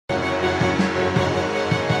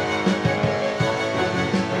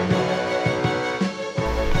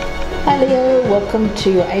Leo, welcome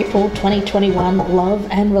to your April 2021 Love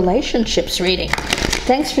and Relationships reading.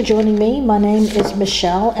 Thanks for joining me. My name is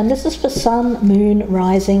Michelle and this is for Sun, Moon,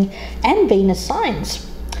 Rising and Venus signs.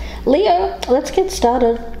 Leo, let's get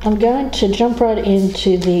started. I'm going to jump right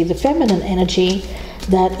into the feminine energy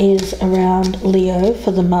that is around Leo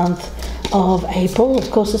for the month of April.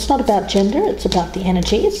 Of course, it's not about gender, it's about the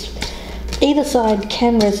energies. Either side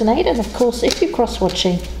can resonate, and of course, if you're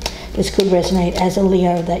cross-watching, this could resonate as a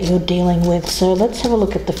Leo that you're dealing with. So let's have a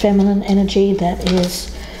look at the feminine energy that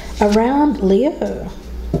is around Leo.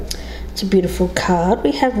 It's a beautiful card.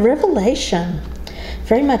 We have Revelation,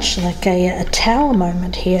 very much like a tower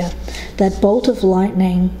moment here, that bolt of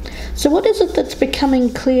lightning. So what is it that's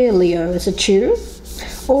becoming clear, Leo? Is it you?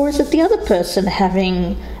 Or is it the other person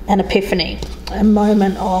having an epiphany? A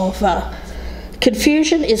moment of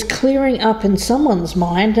confusion is clearing up in someone's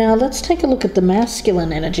mind. Now let's take a look at the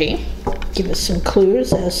masculine energy. Give us some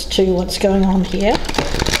clues as to what's going on here.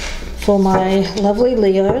 For my lovely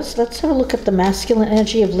Leos, let's have a look at the masculine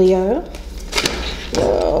energy of Leo.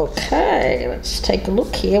 Okay, let's take a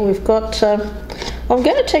look here. We've got, I'm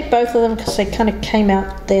going to take both of them because they kind of came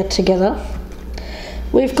out there together.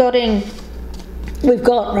 We've got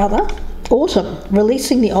autumn,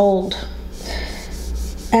 releasing the old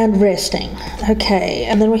and resting. Okay,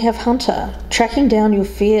 and then we have Hunter, tracking down your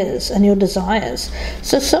fears and your desires.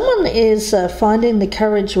 So someone is finding the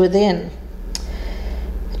courage within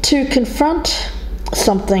to confront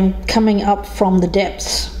something coming up from the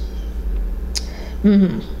depths.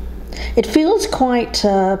 It feels quite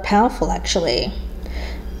powerful, actually.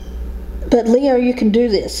 But Leo, you can do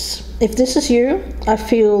this. If this is you, I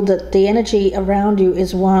feel that the energy around you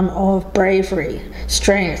is one of bravery,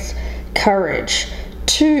 strength, courage,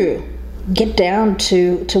 to get down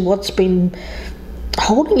to what's been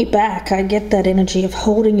holding you back. I get that energy of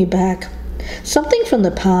holding you back. Something from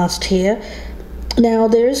the past here. Now,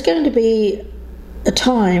 there is going to be a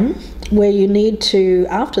time where you need to,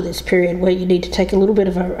 after this period, where you need to take a little bit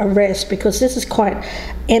of a rest, because this is quite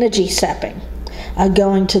energy sapping.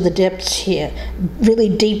 Going to the depths here,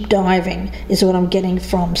 really deep diving is what I'm getting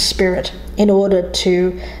from Spirit in order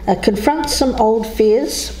to confront some old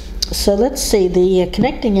fears. So let's see the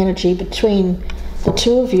connecting energy between the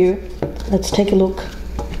two of you. Let's take a look.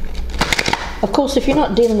 Of course, if you're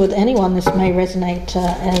not dealing with anyone, this may resonate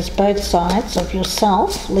as both sides of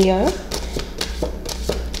yourself, Leo.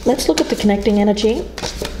 Let's look at the connecting energy.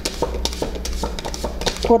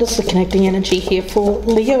 What is the connecting energy here for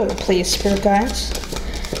Leo, please, Spirit guides?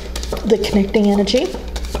 The connecting energy.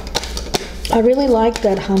 I really like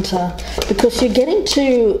that, Hunter, because you're getting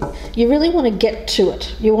to, you really want to get to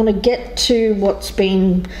it. You want to get to what's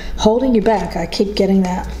been holding you back. I keep getting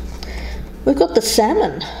that. We've got the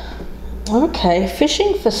salmon. Okay,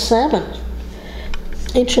 fishing for salmon.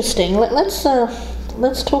 Interesting. Let's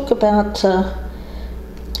talk about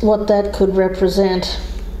what that could represent.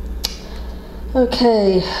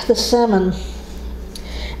 Okay, the salmon.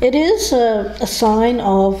 It is a sign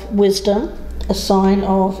of wisdom, a sign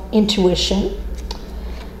of intuition.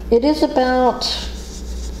 It is about,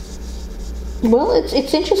 well,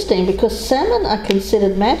 it's interesting because salmon are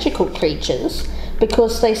considered magical creatures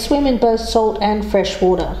because they swim in both salt and fresh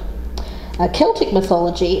water. Celtic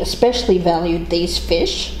mythology especially valued these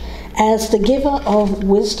fish as the giver of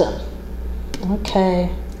wisdom. Okay.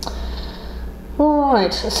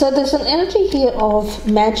 Alright, so there's an energy here of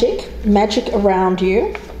magic around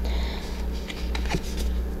you.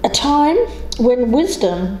 A time when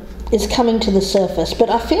wisdom is coming to the surface, but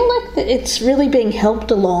I feel like that it's really being helped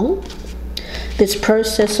along, this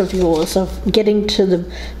process of yours of getting to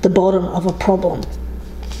the bottom of a problem.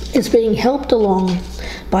 It's being helped along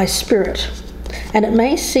by Spirit, and it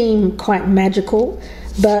may seem quite magical,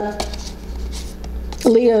 but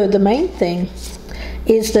Leo, the main thing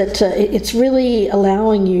is that it's really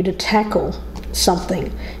allowing you to tackle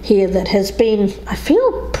something here that has been, I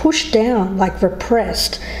feel, pushed down, like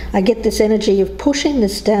repressed. I get this energy of pushing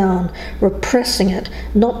this down, repressing it,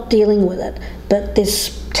 not dealing with it. But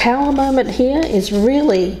this tower moment here is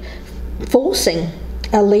really forcing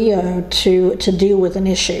a Leo to deal with an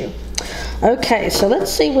issue. Okay, so let's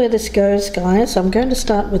see where this goes, guys. I'm going to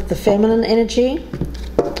start with the feminine energy.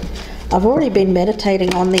 I've already been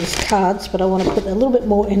meditating on these cards, but I want to put a little bit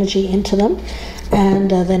more energy into them,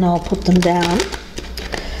 and then I'll put them down.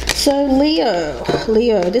 So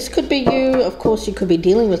Leo, this could be you. Of course, you could be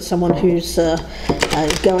dealing with someone who's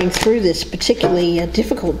going through this particularly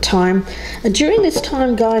difficult time. During this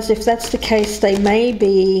time, guys, if that's the case, they may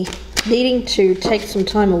be needing to take some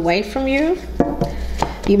time away from you.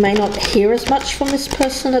 You may not hear as much from this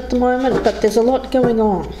person at the moment, but there's a lot going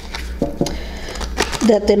on.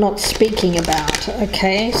 that they're not speaking about.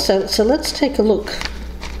 Okay, so let's take a look.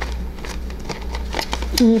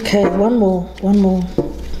 Okay, one more.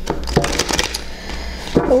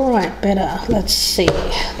 All right, better. Let's see.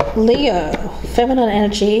 Leo, feminine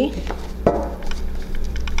energy,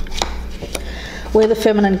 where the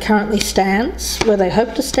feminine currently stands, where they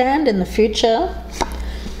hope to stand in the future,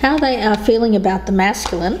 how they are feeling about the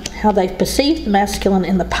masculine, how they've perceived the masculine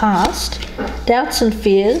in the past, doubts and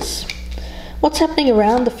fears, what's happening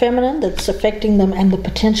around the feminine that's affecting them and the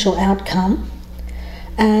potential outcome.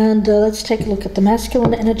 And let's take a look at the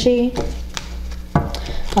masculine energy.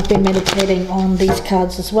 I've been meditating on these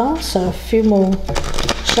cards as well, so a few more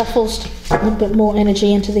shuffles, a little bit more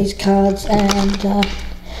energy into these cards, and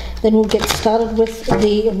then we'll get started with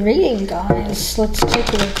the reading, guys. Let's take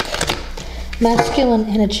a look. Masculine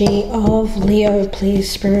energy of Leo, please,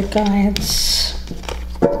 spirit guides.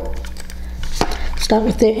 Start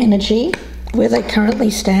with their energy, where they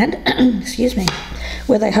currently stand, excuse me,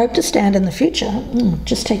 where they hope to stand in the future.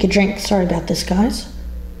 Just take a drink, sorry about this, guys.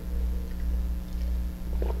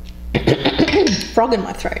 Frog in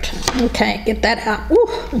my throat. Okay, get that out.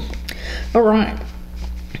 Ooh. All right.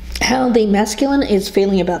 How the masculine is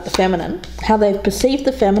feeling about the feminine, how they've perceived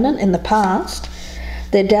the feminine in the past,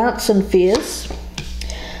 their doubts and fears,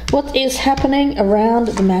 what is happening around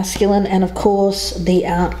the masculine, and of course the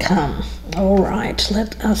outcome. All right,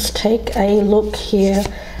 let us take a look here,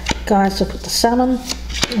 guys. I'll put the salmon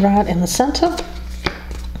right in the center.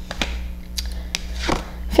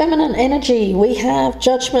 Feminine energy, we have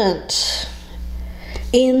Judgment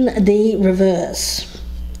in the reverse.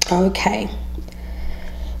 Okay,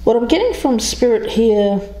 what I'm getting from Spirit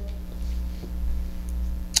here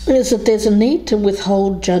is that there's a need to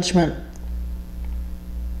withhold judgment.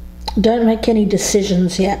 Don't make any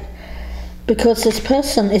decisions yet, because this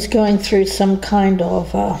person is going through some kind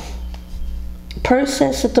of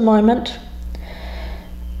process at the moment.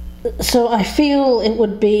 So I feel it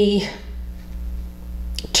would be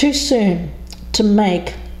too soon to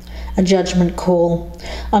make a judgment call.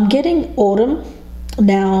 I'm getting autumn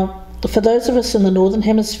now. For those of us in the northern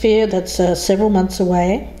hemisphere, that's several months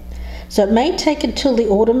away. So it may take until the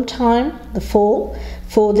autumn time, the fall,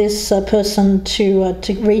 for this person to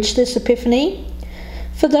reach this epiphany.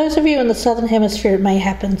 For those of you in the southern hemisphere, it may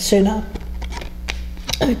happen sooner.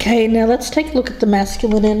 Okay, now let's take a look at the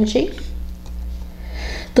masculine energy.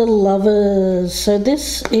 The Lovers. So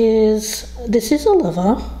this is a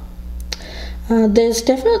lover. There's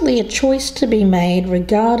definitely a choice to be made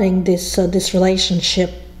regarding this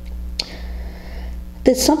relationship.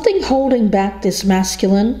 There's something holding back this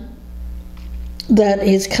masculine that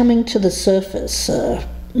is coming to the surface.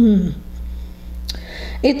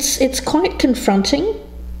 It's quite confronting.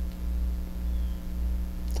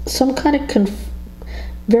 Some kind of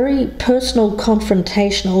very personal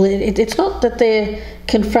confrontational. It's not that they're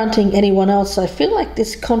confronting anyone else. I feel like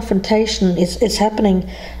this confrontation is happening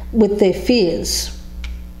with their fears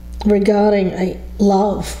regarding a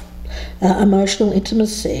love, emotional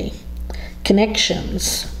intimacy,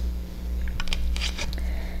 connections.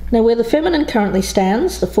 Now, where the feminine currently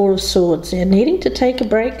stands, the Four of Swords, they're needing to take a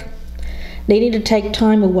break, needing to take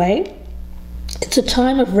time away. It's a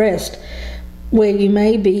time of rest where you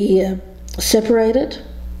may be separated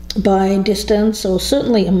by distance or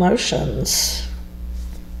certainly emotions.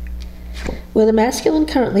 Where the masculine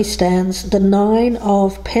currently stands, the Nine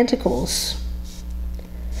of Pentacles.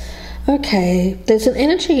 Okay, there's an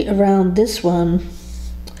energy around this one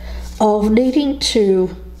of needing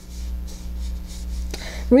to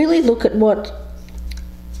really look at what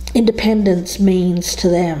independence means to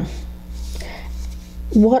them.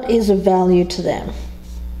 What is of value to them,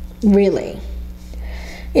 really?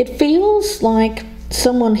 It feels like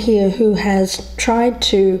someone here who has tried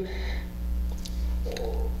to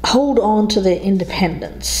hold on to their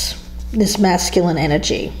independence, this masculine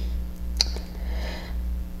energy.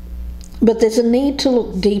 But there's a need to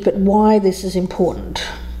look deep at why this is important.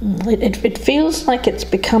 It feels like it's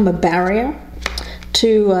become a barrier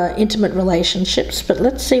to intimate relationships, but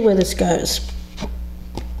let's see where this goes.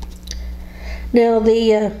 Now,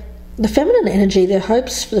 the feminine energy, their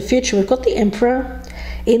hopes for the future, we've got the Emperor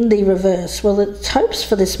in the reverse. Well, it's hopes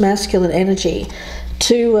for this masculine energy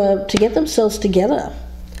to get themselves together,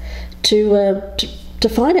 to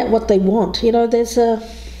find out what they want. You know, there's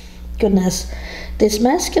this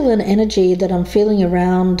masculine energy that I'm feeling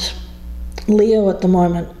around Leo at the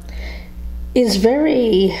moment is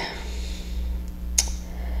very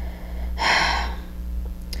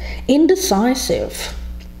indecisive.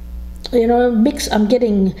 You know, I'm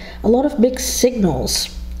getting a lot of mixed signals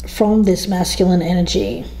from this masculine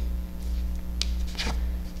energy.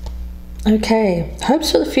 Okay,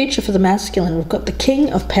 hopes for the future for the masculine. We've got the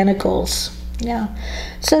King of Pentacles. Yeah,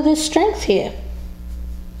 so there's strength here,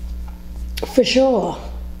 for sure.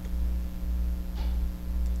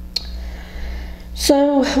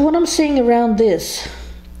 So what I'm seeing around this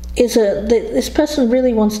is this person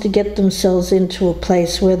really wants to get themselves into a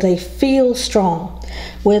place where they feel strong,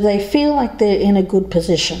 where they feel like they're in a good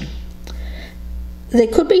position. There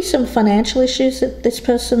could be some financial issues that this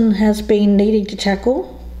person has been needing to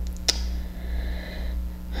tackle,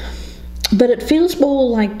 but it feels more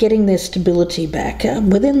like getting their stability back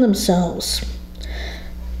within themselves,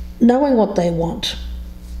 knowing what they want.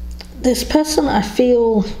 This person, I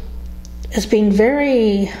feel, has been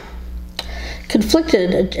very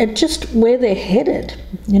conflicted at just where they're headed.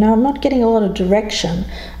 You know, I'm not getting a lot of direction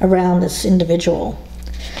around this individual.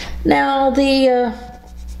 Now,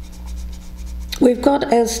 we've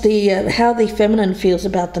got as how the feminine feels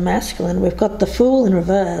about the masculine, we've got the Fool in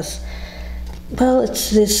reverse. Well,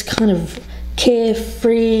 it's this kind of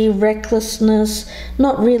carefree recklessness,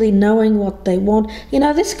 not really knowing what they want. You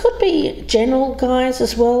know, this could be general, guys,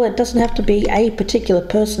 as well. It doesn't have to be a particular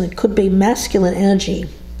person. It could be masculine energy.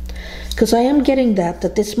 Because I am getting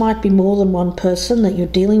that this might be more than one person that you're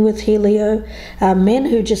dealing with here, Leo. Men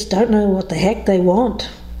who just don't know what the heck they want.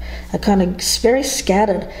 A kind of very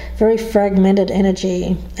scattered, very fragmented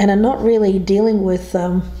energy, and are not really dealing with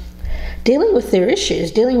their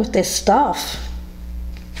issues, dealing with their stuff.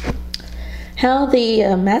 How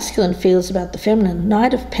the masculine feels about the feminine.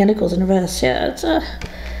 Knight of Pentacles in reverse. Yeah,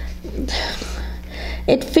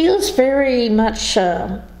 it feels very much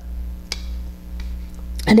an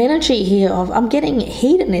energy here of, I'm getting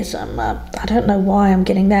hedonism. I don't know why I'm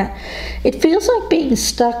getting that. It feels like being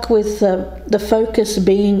stuck with the focus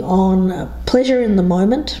being on pleasure in the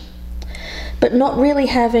moment, but not really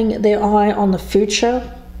having their eye on the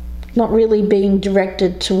future, not really being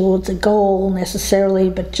directed towards a goal necessarily,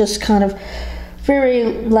 but just kind of very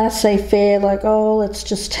laissez-faire, like, oh, let's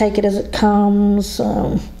just take it as it comes.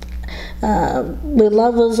 We're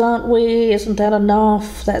lovers, aren't we? Isn't that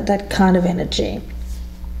enough? That kind of energy.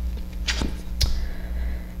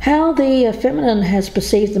 How the feminine has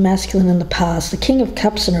perceived the masculine in the past. The King of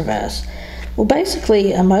Cups in reverse. Well,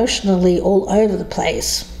 basically emotionally all over the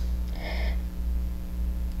place.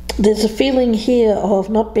 There's a feeling here of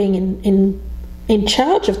not being in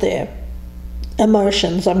charge of their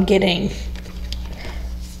emotions. I'm getting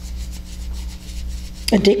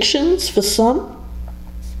addictions for some.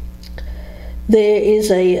 There is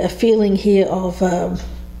a feeling here of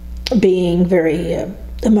being very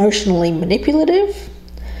emotionally manipulative,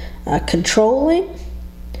 controlling.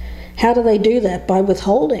 How do they do that? By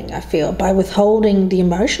withholding, I feel, by withholding the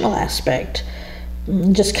emotional aspect.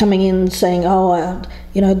 Just coming in saying, oh,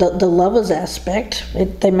 you know, the lover's aspect,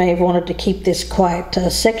 they may have wanted to keep this quite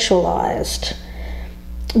sexualized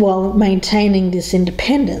while maintaining this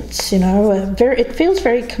independence, you know. It feels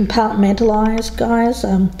very compartmentalized, guys.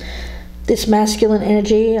 This masculine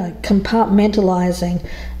energy, compartmentalizing.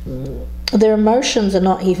 Their emotions are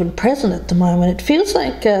not even present at the moment. It feels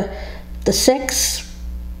like the sex,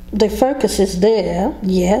 the focus is there,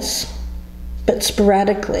 yes, but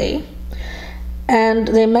sporadically. And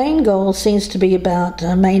their main goal seems to be about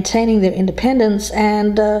maintaining their independence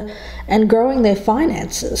and growing their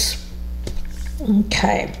finances.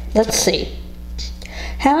 Okay, let's see.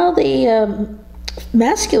 How the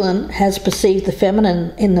masculine has perceived the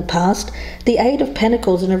feminine in the past. The Eight of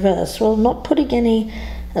Pentacles in reverse. Well, not putting any...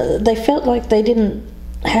 they felt like they didn't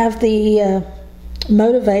have the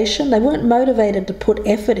motivation. They weren't motivated to put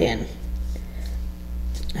effort in.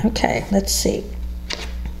 Okay, let's see.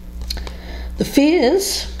 The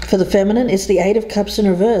fears for the feminine is the Eight of Cups in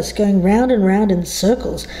reverse, going round and round in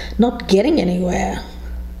circles, not getting anywhere.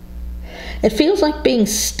 It feels like being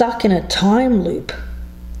stuck in a time loop,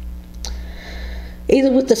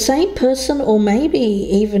 either with the same person or maybe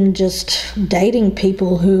even just dating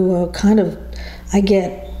people who are kind of, I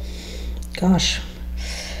get, gosh,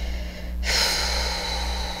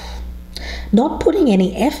 not putting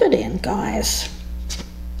any effort in, guys.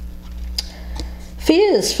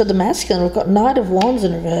 Fears for the masculine, we've got Knight of Wands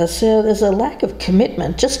in reverse. So there's a lack of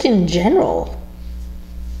commitment, just in general.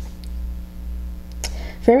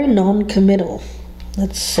 Very non-committal.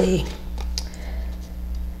 Let's see.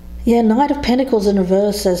 Yeah, Knight of Pentacles in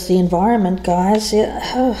reverse as the environment, guys.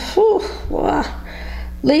 Yeah.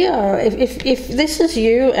 Leo, if this is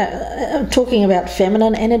you talking about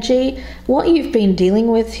feminine energy, what you've been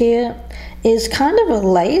dealing with here is kind of a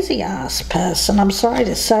lazy ass person. I'm sorry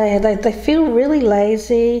to say, they feel really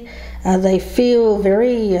lazy. They feel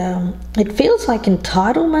very, it feels like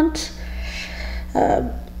entitlement.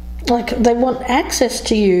 like they want access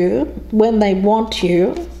to you when they want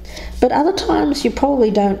you, but other times you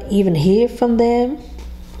probably don't even hear from them.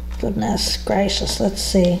 Goodness gracious, let's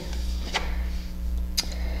see.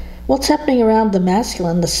 What's happening around the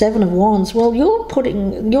masculine, the Seven of Wands? Well, you're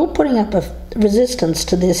putting up a resistance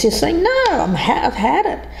to this. You're saying, no, I've had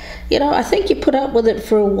it. You know, I think you put up with it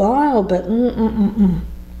for a while, but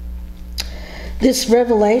this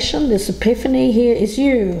revelation, this epiphany here is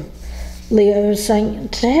you. Leo is saying,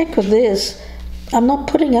 to heck with this. I'm not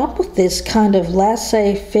putting up with this kind of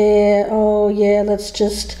laissez-faire, oh yeah, let's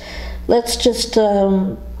just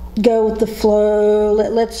go with the flow,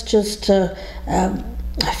 let's just,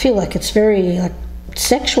 I feel like it's very like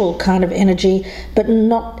sexual kind of energy, but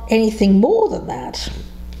not anything more than that.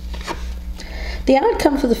 The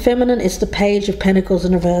outcome for the feminine is the Page of Pentacles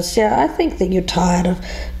in reverse. Yeah, I think that you're tired of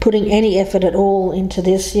putting any effort at all into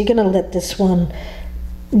this. You're going to let this one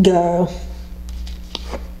go.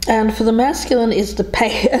 And for the masculine is the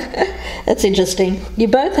Page. That's interesting. You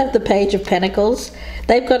both have the Page of Pentacles.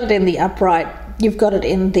 They've got it in the upright. You've got it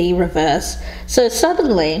in the reverse. So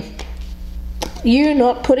suddenly, you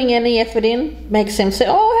not putting any effort in makes them say,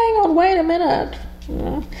 oh, hang on, wait a minute.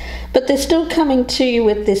 But they're still coming to you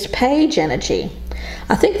with this Page energy.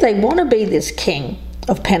 I think they want to be this King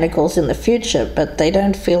of Pentacles in the future, but they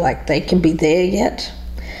don't feel like they can be there yet.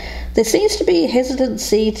 There seems to be a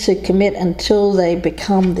hesitancy to commit until they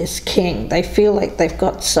become this king. They feel like they've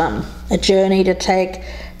got a journey to take,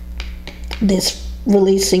 this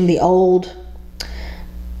releasing the old,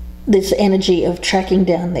 this energy of tracking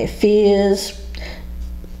down their fears,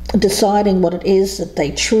 deciding what it is that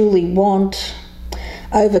they truly want,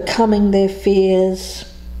 overcoming their fears.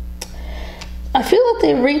 I feel that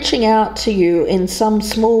they're reaching out to you in some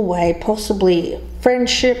small way, possibly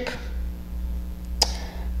friendship.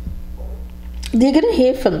 You're going to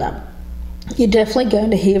hear from them. You're definitely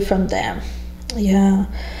going to hear from them. Yeah.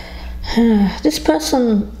 This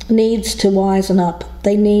person needs to wisen up.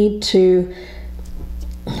 They need to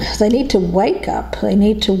wake up. They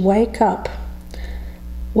need to wake up.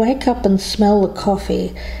 Wake up and smell the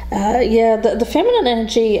coffee. Yeah, the feminine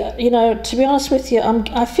energy, you know, to be honest with you,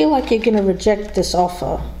 I feel like you're going to reject this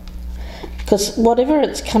offer. Because whatever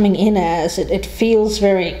it's coming in as, it feels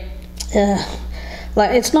very...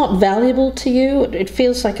 like it's not valuable to you. It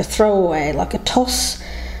feels like a throwaway, like a toss.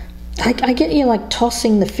 I get you like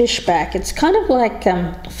tossing the fish back. It's kind of like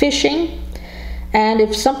fishing, and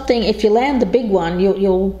if you land the big one,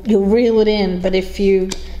 you'll reel it in. But if you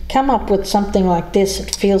come up with something like this,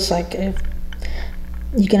 it feels like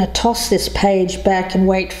you're going to toss this page back and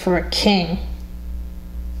wait for a king.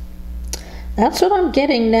 That's what I'm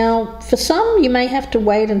getting now. For some, you may have to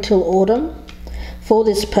wait until autumn for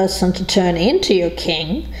this person to turn into your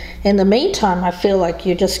king. In the meantime, I feel like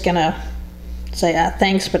you're just going to say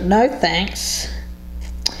thanks but no thanks.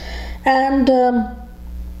 And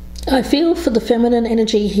I feel for the feminine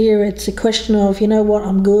energy here, it's a question of, you know what,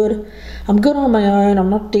 I'm good on my own. I'm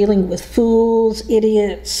not dealing with fools,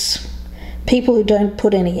 idiots, people who don't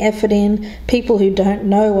put any effort in, people who don't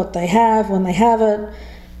know what they have when they have it.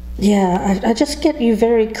 Yeah, I just get you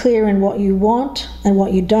very clear in what you want and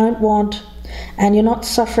what you don't want, and you're not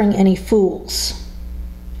suffering any fools.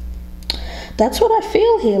 That's what I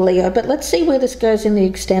feel here, Leo, but let's see where this goes in the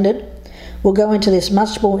extended. We'll go into this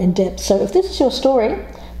much more in depth. So if this is your story,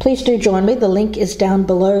 please do join me. The link is down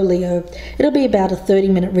below, Leo. It'll be about a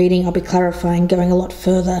 30-minute reading. I'll be clarifying, going a lot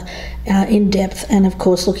further in depth, and of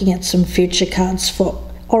course looking at some future cards for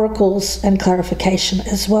oracles and clarification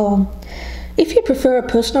as well. If you prefer a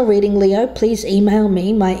personal reading, Leo, please email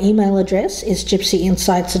me. My email address is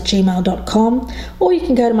gypsyinsights@gmail.com, or you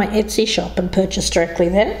can go to my Etsy shop and purchase directly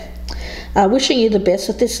there. Wishing you the best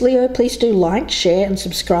at this, Leo. Please do like, share and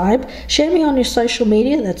subscribe. Share me on your social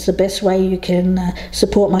media. That's the best way you can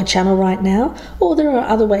support my channel right now. Or there are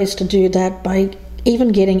other ways to do that by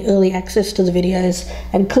even getting early access to the videos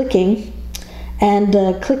and clicking on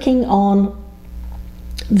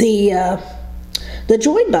the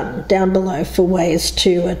join button down below for ways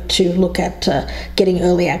to look at getting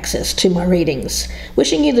early access to my readings.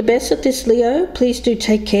 Wishing you the best at this, Leo. Please do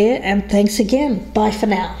take care, and thanks again. Bye for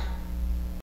now.